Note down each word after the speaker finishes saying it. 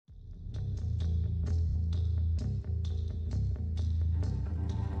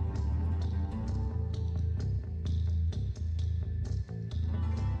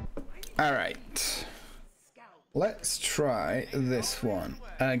All right. Let's try this one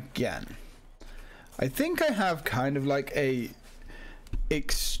again. I think I have kind of like a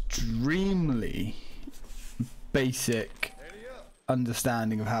extremely basic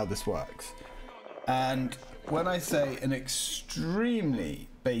understanding of how this works. And when I say an extremely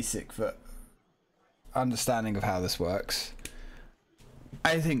basic understanding of how this works,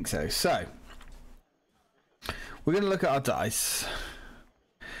 I think so. So we're going to look at our dice.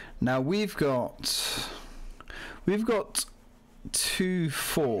 Now we've got 2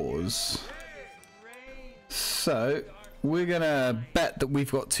 4s. So we're going to bet that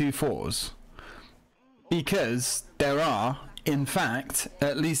we've got 2 4s. Because there are, in fact,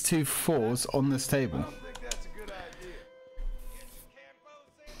 at least 2 4s on this table.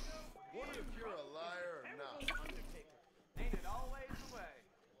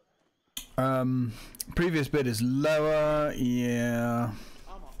 Previous bid is lower, yeah.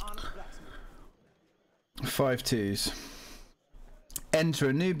 5 2s. Enter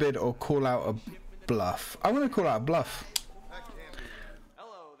a new bid or call out a bluff. I'm going to call out a bluff.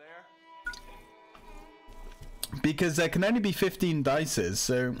 Hello there. Because there can only be 15 dices,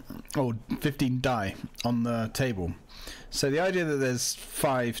 so, or 15 die on the table. So the idea that there's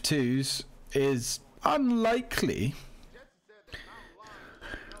 5 2s is unlikely.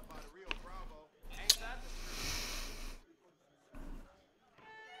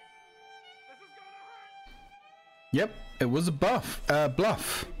 Yep, it was a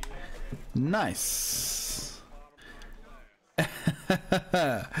bluff. Nice.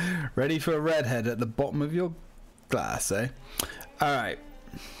 Ready for a redhead at the bottom of your glass, eh? Alright.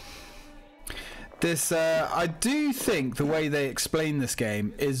 This, I do think the way they explain this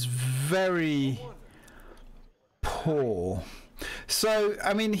game is very poor. So,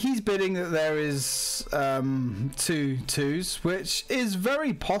 I mean, he's bidding that there is 2 2s, which is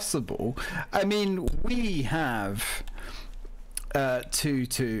very possible. I mean, we have 2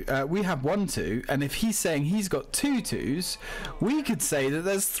 2. We have 1 2, and if he's saying he's got 2 2s, we could say that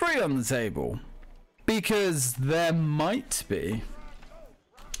there's 3 on the table, because there might be.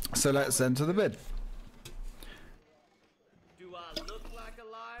 So let's enter the bid. Do I look like a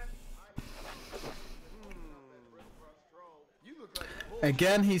liar?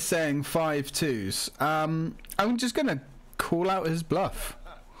 Again, he's saying 5 2s. I'm just gonna call out his bluff.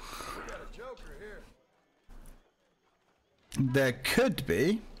 There could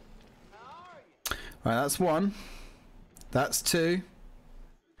be. Right, that's 1. That's 2.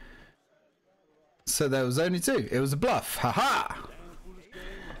 So there was only 2. It was a bluff. Haha!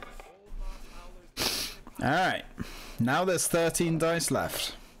 Alright. Now there's 13 dice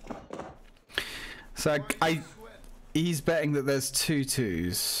left. So he's betting that there's 2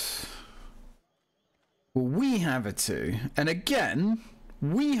 2s. Well, we have a 2. And again,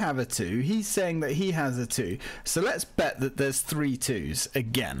 we have a 2. He's saying that he has a 2. So let's bet that there's 3 2s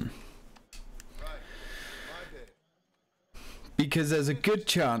again. Because there's a good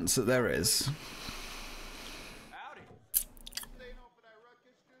chance that there is.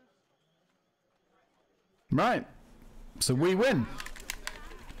 Right. So we win.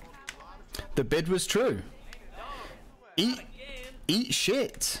 The bid was true. Eat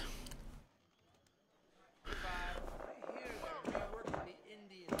shit.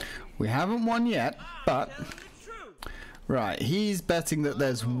 We haven't won yet, but right, he's betting that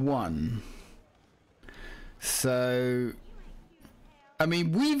there's 1. So I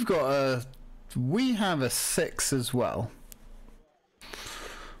mean, we have a 6 as well.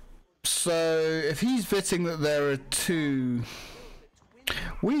 So if he's betting that there are 2,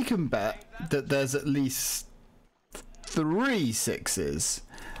 we can bet that there's at least 3 6s.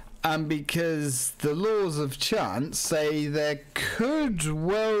 And because the laws of chance say there could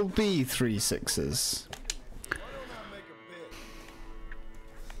well be 3 6s.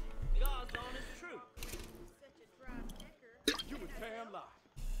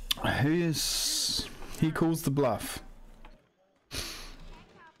 He calls the bluff.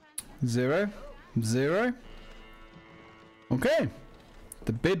 0 0. Okay.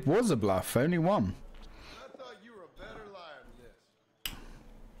 The bid was a bluff, only 1.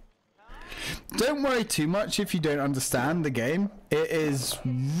 Don't worry too much if you don't understand the game. It is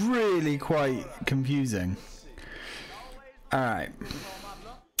really quite confusing. Alright.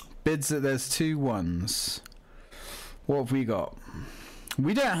 Bids that there's 2 1s. What have we got?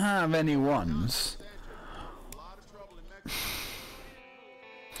 We don't have any 1s.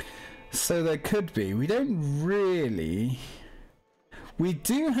 So there could be. We don't really. We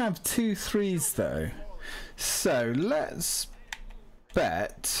do have 2 3s though. So let's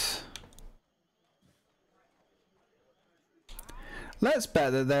bet. Let's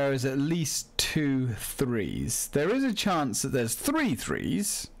bet that there is at least 2 3s. There is a chance that there's 3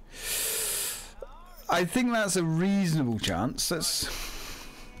 3s. I think that's a reasonable chance. Let's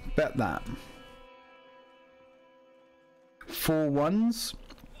bet that. 4 1s.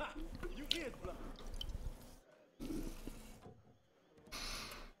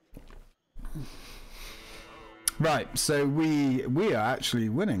 Right, so we are actually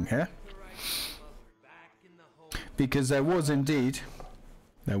winning here. Because there was indeed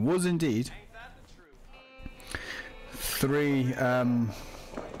 3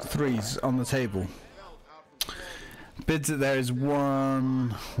 3s on the table. Bids that there is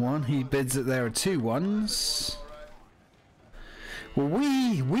 1 1. He bids that there are 2 1s. Well,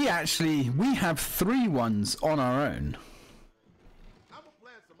 we have 3 1s on our own.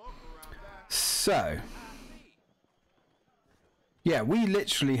 So yeah, we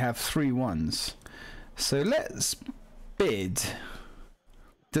literally have 3 1s. So let's bid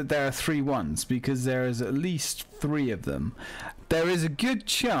that there are 3 1s because there is at least 3 of them. There is a good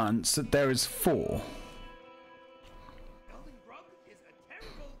chance that there is 4.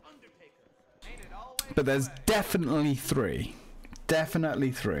 But there's definitely 3.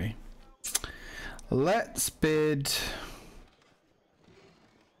 Definitely 3. Let's bid.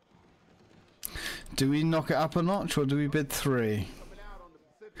 Do we knock it up a notch or do we bid 3?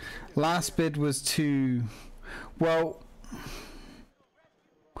 Last bid was 2. Well,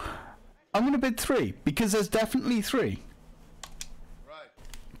 I'm going to bid 3 because there's definitely 3.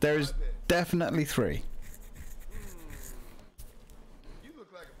 There is definitely 3. You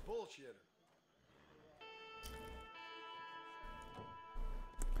look like a bullshitter.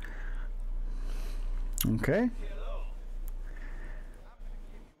 Okay.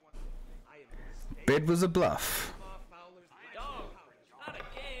 Bid was a bluff.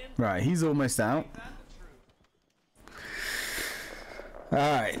 Right, he's almost out.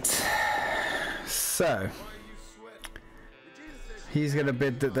 Alright. So he's gonna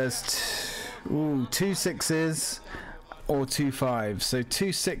bid that there's 2 6s or 2 5s. So 2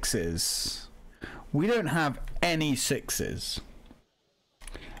 6s. We don't have any 6s.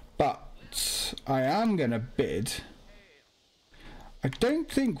 But I am gonna bid. I don't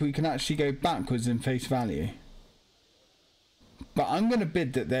think we can actually go backwards in face value. But I'm going to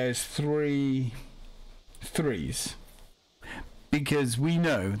bid that there's 3 3s. Because we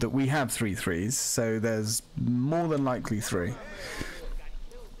know that we have 3 3s, so there's more than likely 3.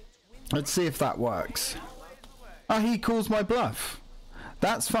 Let's see if that works. Ah, he calls my bluff.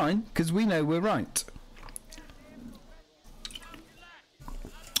 That's fine, because we know we're right.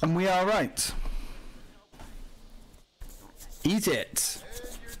 And we are right. Eat it.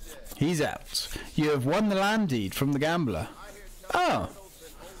 He's out. You have won the land deed from the gambler. Oh,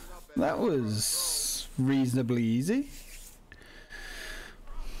 that was reasonably easy.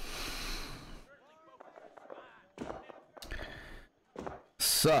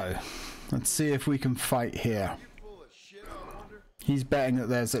 So, let's see if we can fight here. He's betting that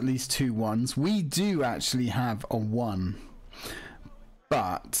there's at least 2 1s. We do actually have a 1.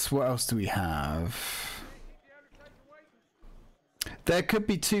 But, what else do we have? There could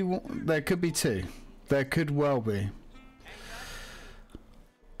be 2. There could be 2. There could well be.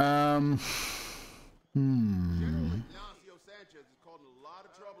 I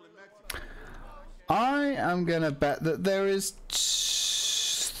am gonna bet that there is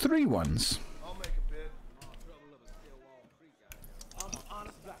 3 1s.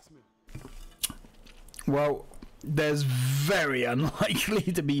 Well, there's very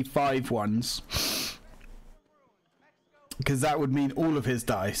unlikely to be 5 1s. Because that would mean all of his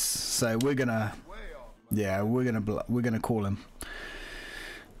dice. So we're gonna, yeah, we're gonna call him.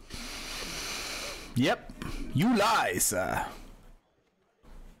 Yep, you lie, sir.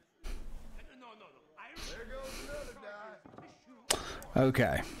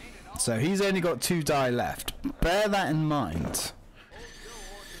 Okay, so he's only got 2 die left. Bear that in mind.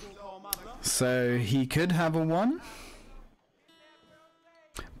 So he could have a 1.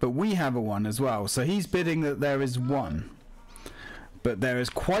 But we have a 1 as well. So he's bidding that there is 1. But there is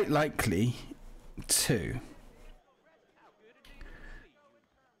quite likely 2.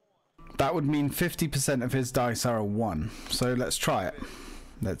 That would mean 50% of his dice are a 1. So let's try it.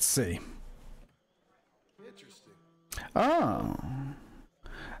 Let's see. Interesting. Oh.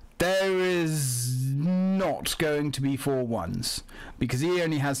 There is not going to be 4 1s. Because he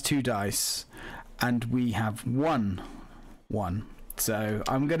only has 2 dice. And we have 1 1. So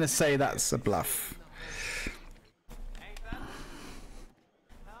I'm going to say that's a bluff.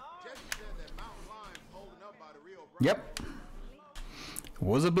 Yep. It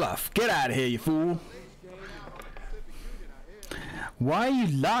was a bluff. Get out of here, you fool. Why are you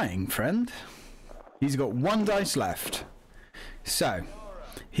lying, friend? He's got 1 dice left. So,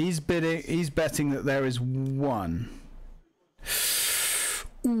 he's betting that there is 1.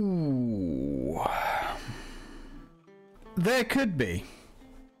 Ooh. There could be.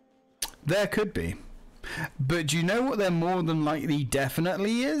 There could be. But do you know what there more than likely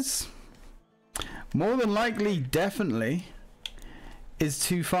definitely is? More than likely definitely is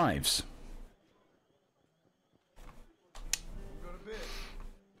 2 5s.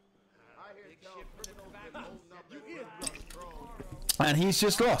 And he's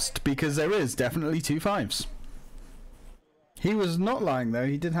just lost because there is definitely 2 5s. He was not lying though,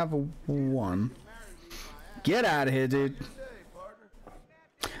 he did have a 1. Get out of here, dude.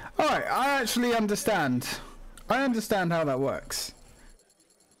 Alright, I actually understand. I understand how that works.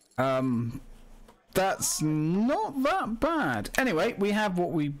 That's not that bad. Anyway, we have what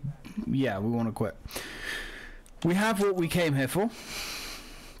we... Yeah, we want to quit. We have what we came here for.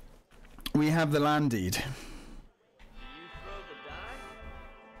 We have the land deed.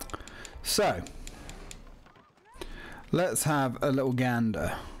 So, let's have a little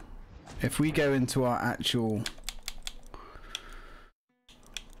gander. If we go into our actual...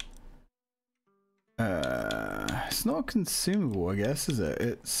 it's not consumable, I guess, is it?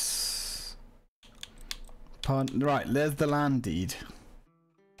 It's... Right, there's the land deed.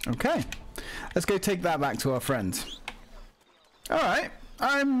 Okay, let's go take that back to our friend. Alright,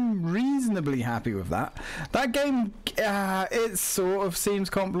 I'm reasonably happy with that. That game, it sort of seems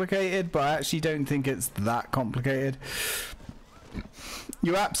complicated, but I actually don't think it's that complicated.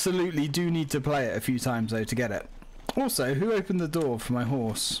 You absolutely do need to play it a few times, though, to get it. Also, who opened the door for my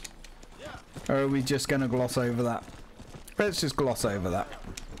horse? Or are we just going to gloss over that? Let's just gloss over that.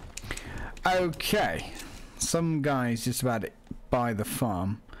 Okay. Some guy's just about to buy the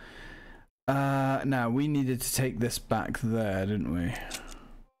farm. Now, we needed to take this back there, didn't we?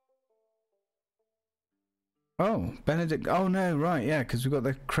 Oh, Benedict. Oh, no, right, yeah, because we've got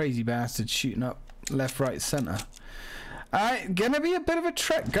the crazy bastard shooting up left, right, centre. Gonna be a bit of a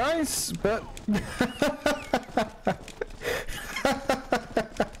trek, guys, but...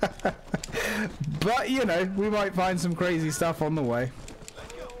 But, you know, we might find some crazy stuff on the way.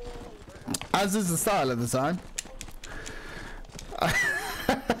 As is the style of the time.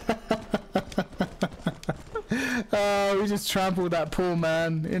 Oh, we just trampled that poor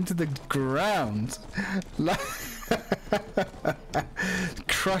man into the ground.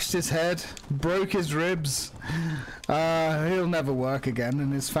 Crushed his head, broke his ribs. He'll never work again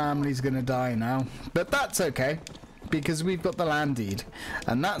and his family's gonna die now. But that's okay, because we've got the land deed.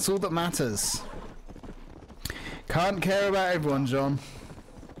 And that's all that matters. Can't care about everyone, John.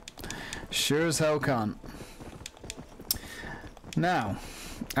 Sure as hell can't. Now,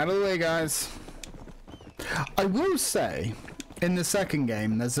 out of the way, guys. I will say, in the second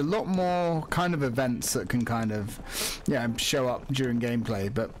game, there's a lot more kind of events that can kind of, yeah, show up during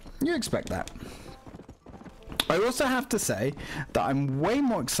gameplay, but you expect that. I also have to say that I'm way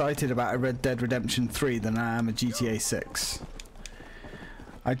more excited about a Red Dead Redemption 3 than I am a GTA 6.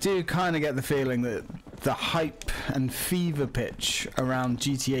 I do kind of get the feeling that the hype and fever pitch around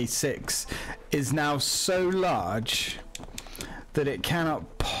GTA 6 is now so large that it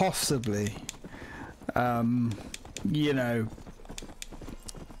cannot possibly, you know,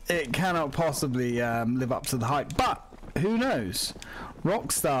 it cannot possibly live up to the hype. But who knows?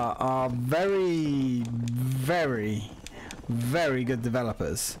 Rockstar are very, very, very good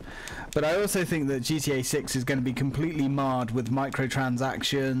developers. But I also think that GTA 6 is going to be completely marred with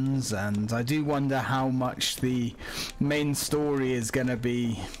microtransactions, and I do wonder how much the main story is going to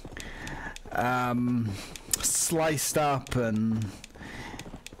be sliced up and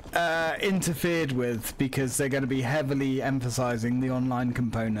interfered with, because they're going to be heavily emphasizing the online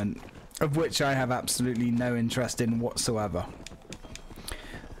component, of which I have absolutely no interest in whatsoever.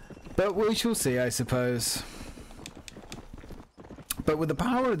 But we shall see, I suppose. But with the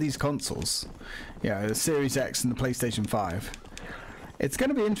power of these consoles, you know, the Series X and the PlayStation 5, it's going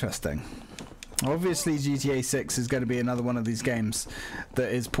to be interesting. Obviously, GTA 6 is going to be another one of these games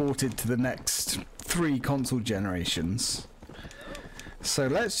that is ported to the next 3 console generations. So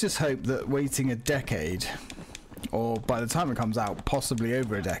let's just hope that waiting a decade, or by the time it comes out, possibly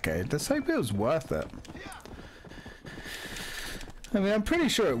over a decade, let's hope it was worth it. I mean, I'm pretty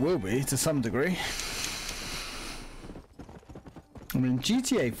sure it will be, to some degree. I mean,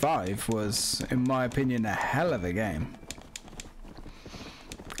 GTA 5 was, in my opinion, a hell of a game.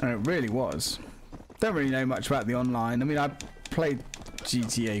 And it really was. Don't really know much about the online. I mean, I played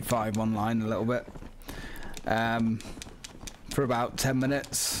GTA 5 online a little bit. For about 10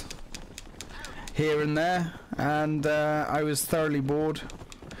 minutes. Here and there. and I was thoroughly bored.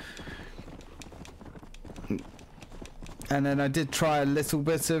 And then I did try a little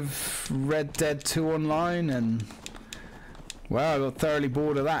bit of Red Dead 2 online, and well, I got thoroughly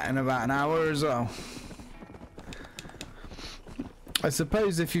bored of that in about an hour as well. I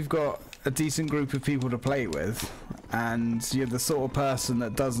suppose if you've got a decent group of people to play with, and you're the sort of person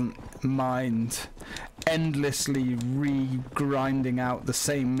that doesn't mind endlessly re-grinding out the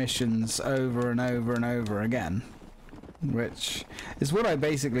same missions over and over and over again, which is what I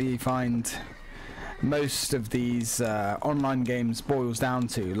basically find most of these online games boils down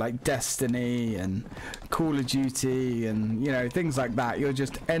to, like Destiny and Call of Duty and, you know, things like that. You're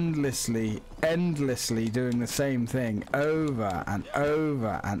just endlessly doing the same thing over and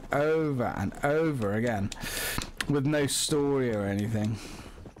over and over and over again with no story or anything.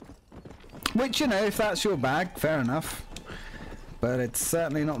 Which, you know, if that's your bag, fair enough. But it's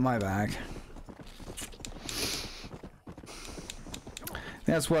certainly not my bag.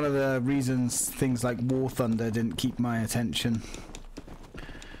 That's one of the reasons things like War Thunder didn't keep my attention.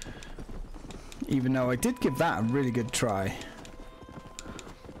 Even though I did give that a really good try.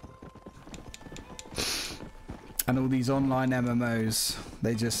 And all these online MMOs,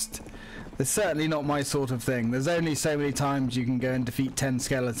 they're certainly not my sort of thing. There's only so many times you can go and defeat 10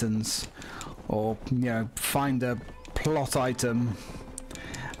 skeletons, or, you know, find a plot item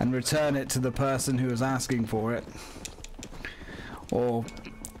and return it to the person who was asking for it, or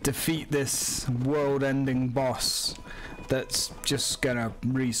defeat this world-ending boss that's just gonna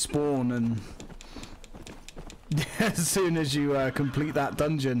respawn, and as soon as you complete that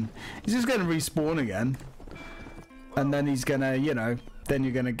dungeon, he's just gonna respawn again, and then he's gonna, you know, then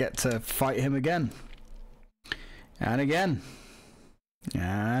you're gonna get to fight him again, and again,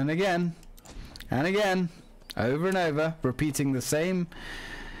 and again, and again, over and over, repeating the same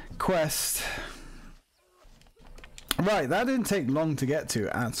quest. Right, that didn't take long to get to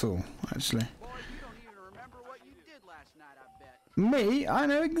at all, actually. Boy, you don't even remember what you did last night, I bet. Me? I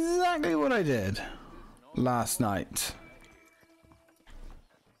know exactly what I did last night.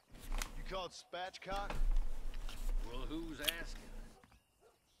 You called spatchcock? Well, who's asking?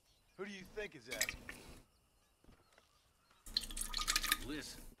 Who do you think is asking?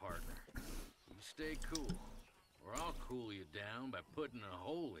 Listen, partner. You stay cool, or I'll cool you down by putting a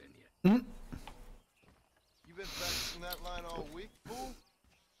hole in you. Mm. You been practicing that line all week, fool?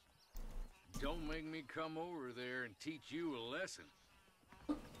 Don't make me come over there and teach you a lesson.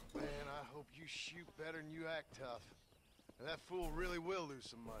 Man, I hope you shoot better than you act tough. And that fool really will lose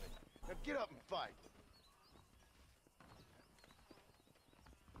some money. Now get up and fight.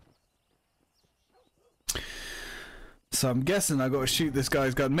 So I'm guessing I got to shoot this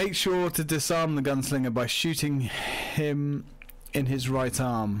guy's gun. Make sure to disarm the gunslinger by shooting him in his right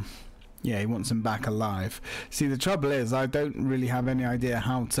arm. Yeah, he wants him back alive. See, the trouble is, I don't really have any idea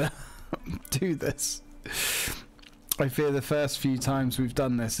how to do this. I fear the first few times we've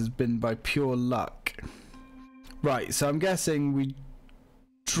done this has been by pure luck. Right, so I'm guessing we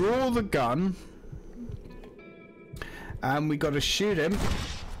draw the gun, and we got to shoot him.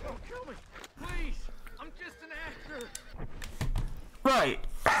 Don't kill me, please. I'm just an actor. Right.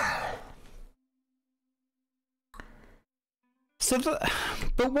 So,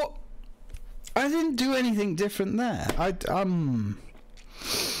 but what? I didn't do anything different there.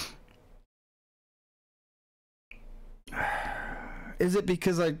 Is it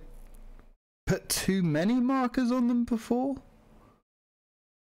because I put too many markers on them before?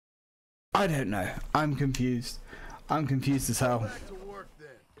 I don't know. I'm confused. I'm confused as hell. Back to work then.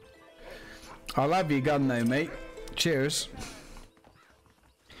 I'll have your gun though, mate. Cheers.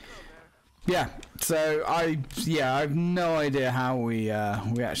 Yeah, so I have no idea how we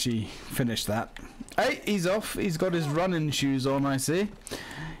actually finished that. Hey, he's off. He's got his running shoes on, I see.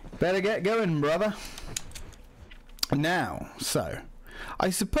 Better get going, brother. Now, so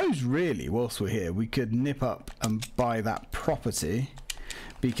I suppose really, whilst we're here, we could nip up and buy that property,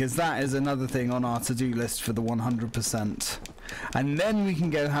 because that is another thing on our to-do list for the 100%. And then we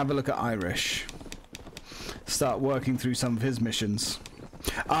can go have a look at Irish. Start working through some of his missions.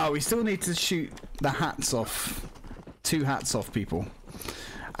 Ah, we still need to shoot the hats off. 2 hats off people.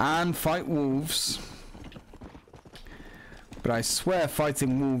 And fight wolves. But I swear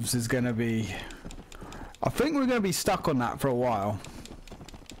fighting wolves is going to be... I think we're going to be stuck on that for a while.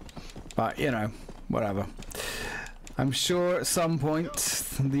 But, you know, whatever. I'm sure at some point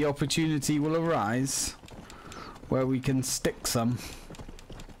the opportunity will arise where we can stick some.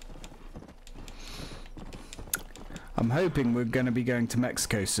 I'm hoping we're going to be going to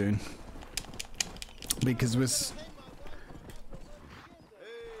Mexico soon, because we're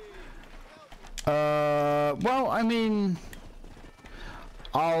Well, I mean,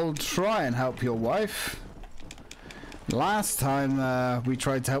 I'll try and help your wife. Last time we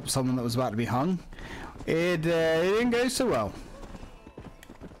tried to help someone that was about to be hung, it didn't go so well.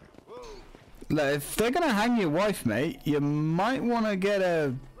 Look, if they're gonna hang your wife, mate, you might want to get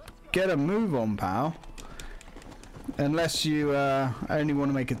a move on, pal. Unless you only want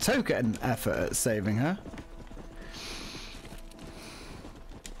to make a token effort at saving her.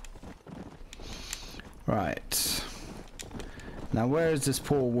 Right. Now, where is this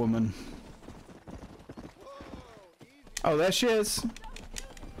poor woman? Oh, there she is.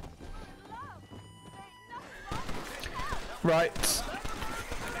 Right.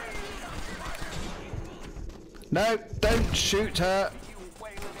 No, don't shoot her.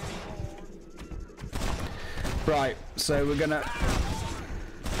 Right, so we're gonna...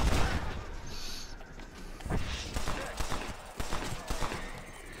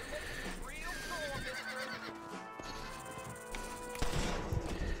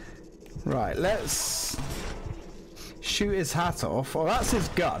 Right, let's shoot his hat off. Oh, that's his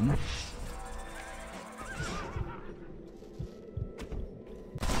gun.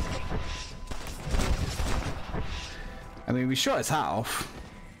 I mean, we shot his hat off.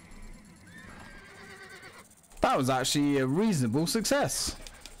 That was actually a reasonable success.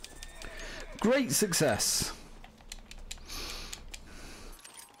 Great success.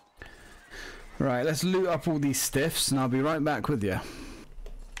 Right, let's loot up all these stiffs and I'll be right back with you.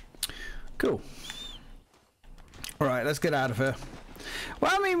 Cool. Alright, let's get out of here.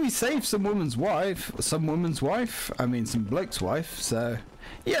 Well, I mean, we saved some woman's wife. Some woman's wife. I mean, some bloke's wife. So,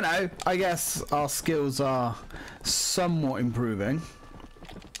 you know, I guess our skills are somewhat improving.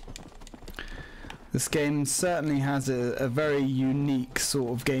 This game certainly has a very unique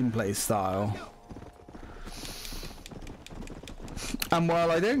sort of gameplay style. And while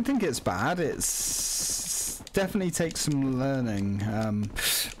I don't think it's bad, it's definitely takes some learning,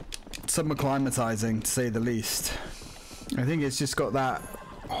 some acclimatizing to say the least. I think it's just got that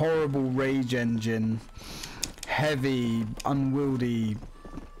horrible rage engine, heavy, unwieldy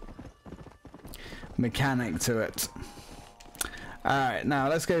mechanic to it. Alright, now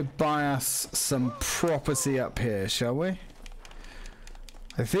let's go buy us some property up here, shall we?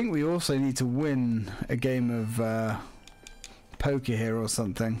 I think we also need to win a game of poker here or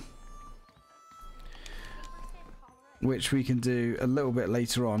something. Which we can do a little bit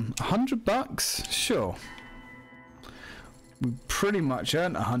later on. $100? Sure. We pretty much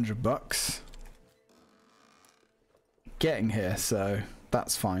earned $100 getting here, so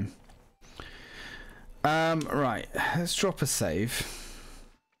that's fine. Right, let's drop a save.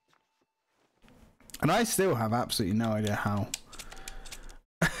 And I still have absolutely no idea how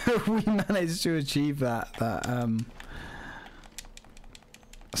we managed to achieve that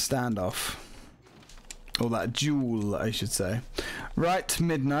standoff. Or that duel, I should say. Right,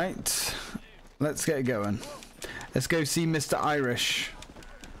 midnight. Let's get going. Let's go see Mr. Irish.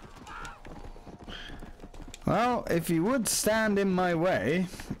 Well, if you would stand in my way,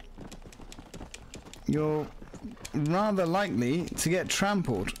 you're rather likely to get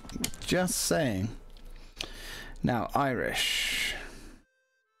trampled. Just saying. Now, Irish.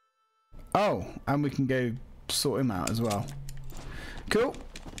 Oh, and we can go sort him out as well. Cool.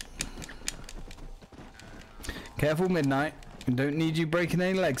 Careful, midnight. We don't need you breaking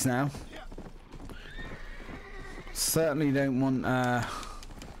any legs now. Certainly don't want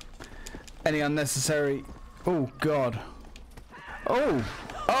any unnecessary... Oh, God. Oh!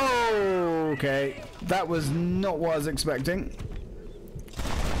 Oh, okay. That was not what I was expecting.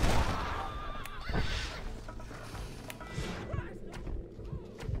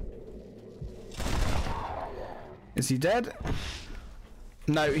 Is he dead?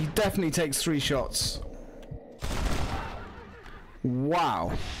 No, he definitely takes 3 shots.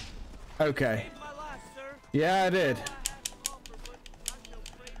 Wow. Okay. Yeah, I did.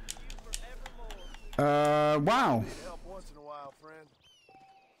 Wow.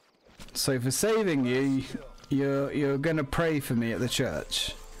 So for saving you, you're gonna pray for me at the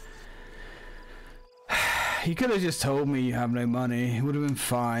church. You could have just told me you have no money. It would have been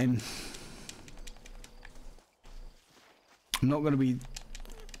fine. I'm not gonna be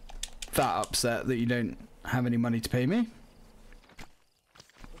that upset that you don't have any money to pay me.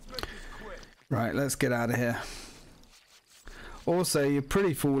 Right, let's get out of here. Also, you're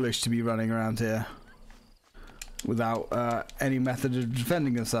pretty foolish to be running around here without any method of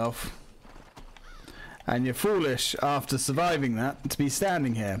defending yourself. And you're foolish after surviving that to be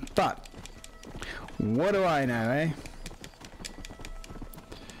standing here. But what do I know, eh?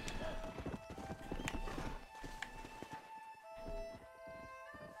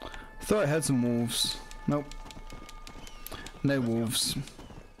 Thought I heard some wolves. Nope. No wolves.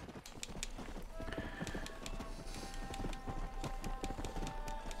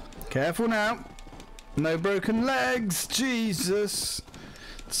 Careful now. No broken legs. Jesus.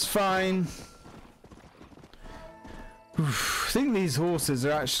 It's fine. Oof. I think these horses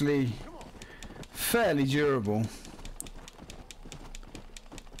are actually fairly durable.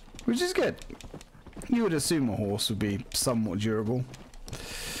 Which is good. You would assume a horse would be somewhat durable.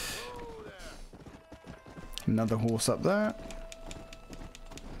 Another horse up there.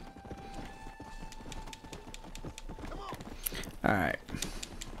 Alright.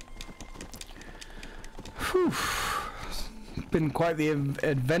 Been quite the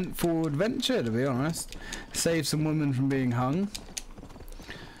eventful adventure, to be honest. Saved some women from being hung.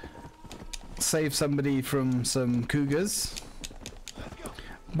 Saved somebody from some cougars.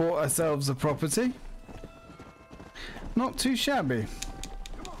 Bought ourselves a property. Not too shabby.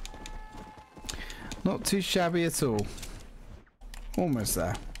 Not too shabby at all. Almost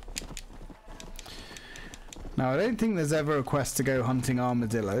there. Now, I don't think there's ever a quest to go hunting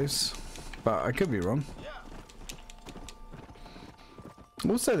armadillos, but I could be wrong.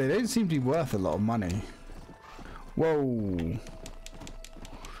 Also, they don't seem to be worth a lot of money. Whoa.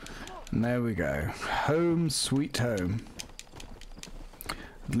 And there we go. Home sweet home.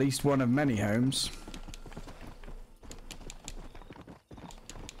 At least one of many homes.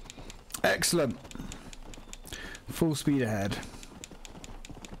 Excellent. Full speed ahead.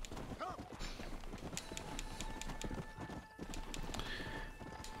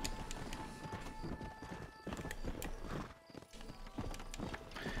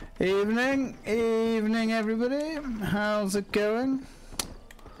 Evening, evening everybody. How's it going?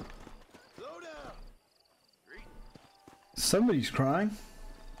 Slow down. Somebody's crying.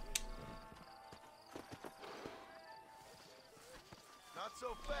 Not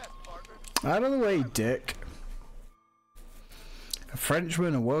so fast, partner. Out of the way, Dick. A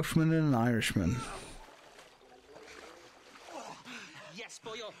Frenchman, a Welshman, and an Irishman. Yes,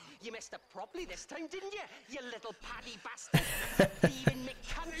 boyo, you messed up properly this time, didn't you? You little paddy bastard. Thieving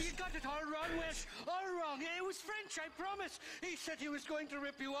McCunt. You got it all wrong, Wes. All wrong. It was French, I promise. He said he was going to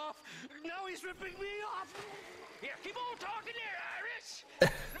rip you off. Now he's ripping me off. Here, keep on talking there, Irish.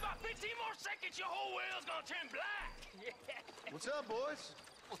 In about 15 more seconds, your whole whale's gonna turn black. What's up, boys?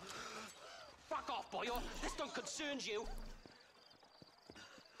 Fuck off, boyo. This don't concern you.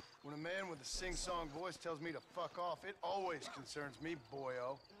 When a man with a sing-song voice tells me to fuck off, it always concerns me,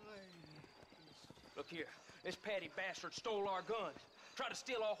 boyo. Look here. This petty bastard stole our guns. Tried to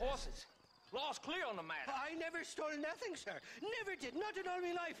steal our horses. Law's clear on the matter. I never stole nothing, sir. Never did. Not in all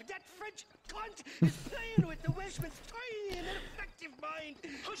my life. That French cunt is playing with the Welshman's tiny and ineffective mind.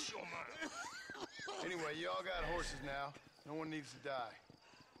 Hush your mouth. Anyway, you all got horses now. No one needs to die.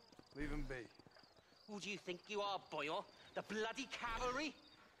 Leave them be. Who do you think you are, boyo? The bloody cavalry?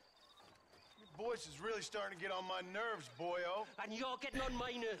 Your voice is really starting to get on my nerves, boyo. And you're getting on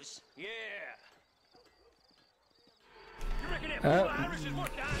my nerves. Yeah. You reckon that fool Irish is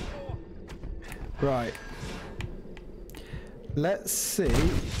worth dying for? Right. Let's see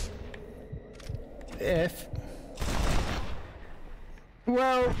if...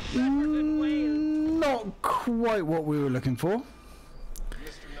 Well, not quite what we were looking for.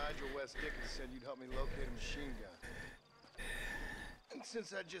 Mr. Nigel West Dickens said you'd help me locate a machine gun. And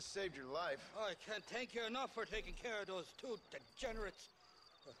since I just saved your life... Oh, I can't thank you enough for taking care of those two degenerates.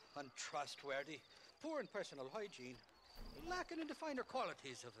 Untrustworthy, poor in personal hygiene, lacking in the finer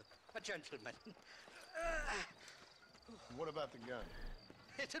qualities of a gentleman. What about the gun?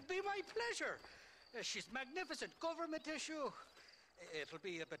 It'll be my pleasure. She's magnificent, government issue. It'll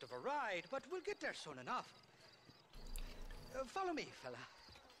be a bit of a ride, but we'll get there soon enough. Follow me, fella.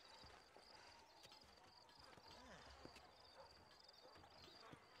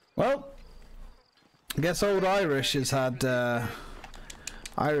 Well, I guess old Irish has had...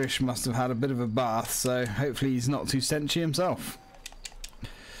 Irish must have had a bit of a bath, so hopefully he's not too sentient himself.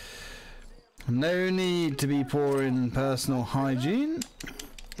 No need to be poor in personal hygiene.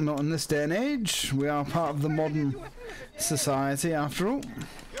 Not in this day and age. We are part of the modern society, after all.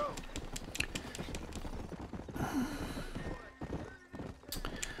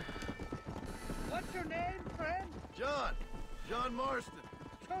 What's your name, friend? John Marston.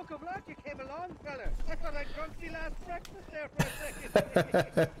 Choke of luck you came along, fella. I thought I drunk you last breakfast there for a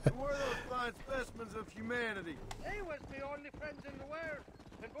second. Who were those fine specimens of humanity? They was my only friends in the world.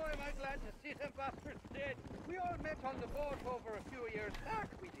 And boy, am I glad to see them bastards dead. We all met on the boat over a few years back,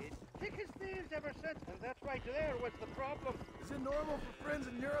 we did. thick as thieves ever since, and that right there was the problem. Is it normal for friends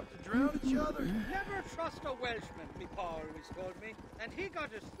in Europe to drown each other? Never trust a Welshman, me pa always told me. And he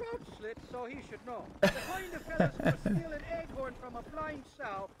got his throat slit, so he should know. The kind of fellas who would steal an egghorn from a blind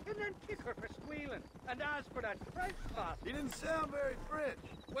sow and then kick her for squealing. And as for that French spot, He didn't sound very French.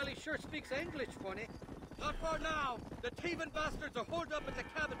 well, he sure speaks English funny. Not for now. The thieving bastards are holed up at the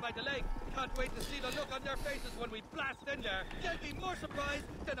cabin by the lake. Can't wait to see the look on their faces when we blast in there. They'll be more surprised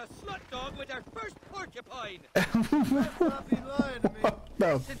than a slut dog with their first porcupine. Stop be lying to me.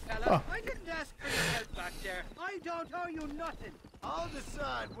 No. Listen, fella, I didn't ask for your help back there. I don't owe you nothing. I'll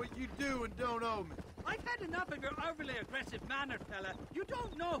decide what you do and don't owe me. I've had enough of your overly aggressive manner, fella. You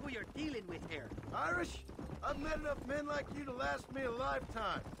don't know who you're dealing with here. Irish? I've met enough men like you to last me a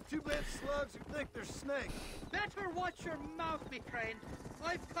lifetime. Two-bit slugs who think they're snakes. Better watch your mouth, me friend.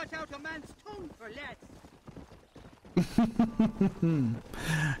 I've cut out a man's tongue for less.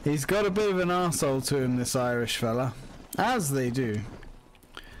 He's got a bit of an arsehole to him, this Irish fella. As they do.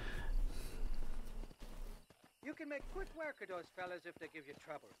 You can make quick work of those fellas if they give you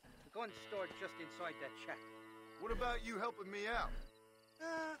trouble. The gun's stored just inside that shack. What about you helping me out?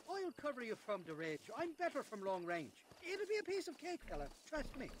 I'll cover you from the ridge. I'm better from long range. It'll be a piece of cake, fella.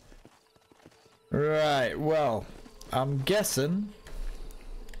 Trust me. Right, well, I'm guessing...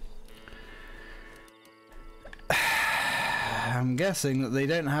 I'm guessing that they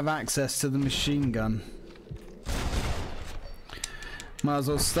don't have access to the machine gun. Might as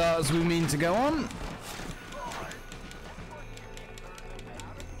well start as we mean to go on.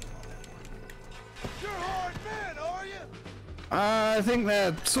 You're hard men, are you? I think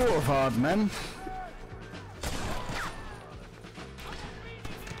they're sort of hard men.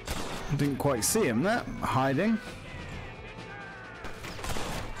 Didn't quite see him there, hiding.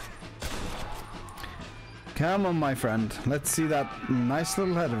 Come on, my friend. Let's see that nice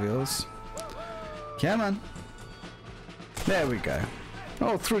little head of yours. Come on. There we go.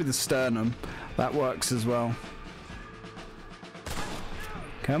 Oh, through the sternum. That works as well.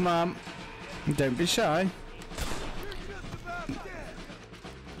 Come on. Don't be shy.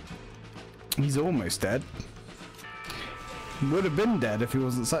 He's almost dead. Would have been dead if he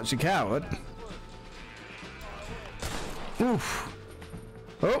wasn't such a coward. Oof.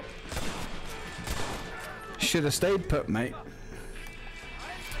 Oh. Should have stayed put, mate.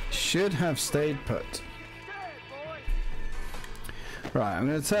 Should have stayed put. Right, I'm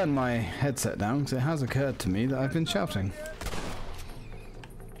going to turn my headset down because it has occurred to me that I've been shouting.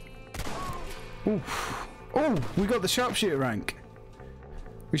 Oof. Oh, we got the sharpshooter rank.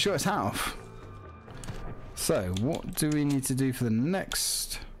 We shot his hat off. So, what do we need to do for the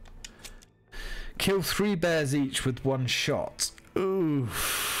next? Kill 3 bears each with 1 shot.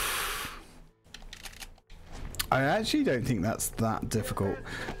 Oof. I actually don't think that's that difficult,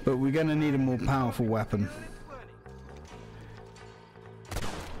 but we're going to need a more powerful weapon.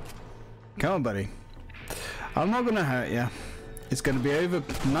 Come on, buddy. I'm not going to hurt you. It's going to be over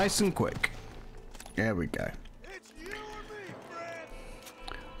nice and quick. There we go. It's you or me, friend.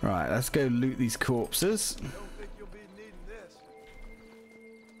 Right, let's go loot these corpses. Don't think you'll be needing this.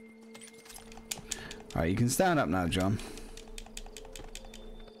 Alright, you can stand up now, John.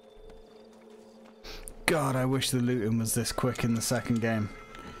 God, I wish the looting was this quick in the second game.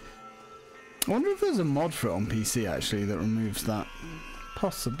 I wonder if there's a mod for it on PC, actually, that removes that.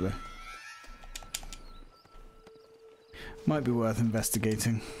 Possibly. Might be worth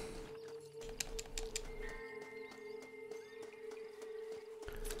investigating.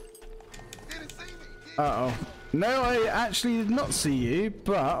 Didn't see me. Uh-oh. No, I actually did not see you,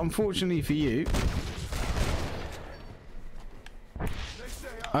 but unfortunately for you, They say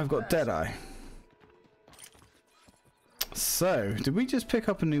I've got Deadeye. So, did we just pick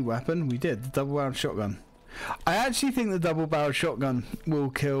up a new weapon? We did, the double-barreled shotgun. I actually think the double-barreled shotgun will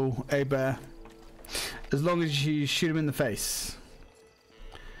kill a bear, as long as you shoot him in the face.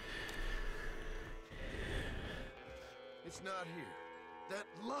 it's not here. That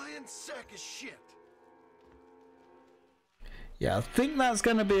lying sack of shit. Yeah, I think that's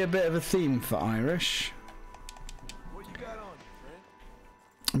going to be a bit of a theme for Irish. What you got on you, friend?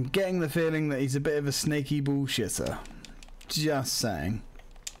 I'm getting the feeling that he's a bit of a snaky bullshitter. Just saying.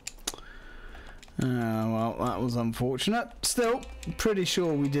 Well, that was unfortunate. Still, pretty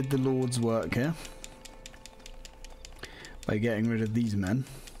sure we did the Lord's work here. By getting rid of these men.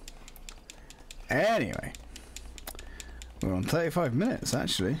 Anyway. We're on 35 minutes,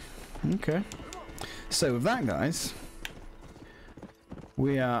 actually. Okay. So with that, guys,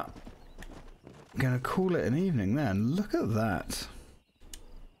 we are going to call it an evening then. Look at that.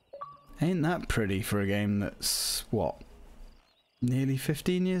 Ain't that pretty for a game that's, what, Nearly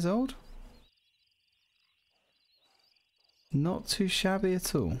 15 years old? Not too shabby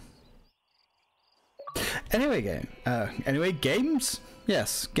at all. Anyway, games?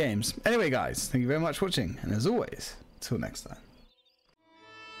 Yes, games. Anyway, guys, thank you very much for watching, and as always, till next time.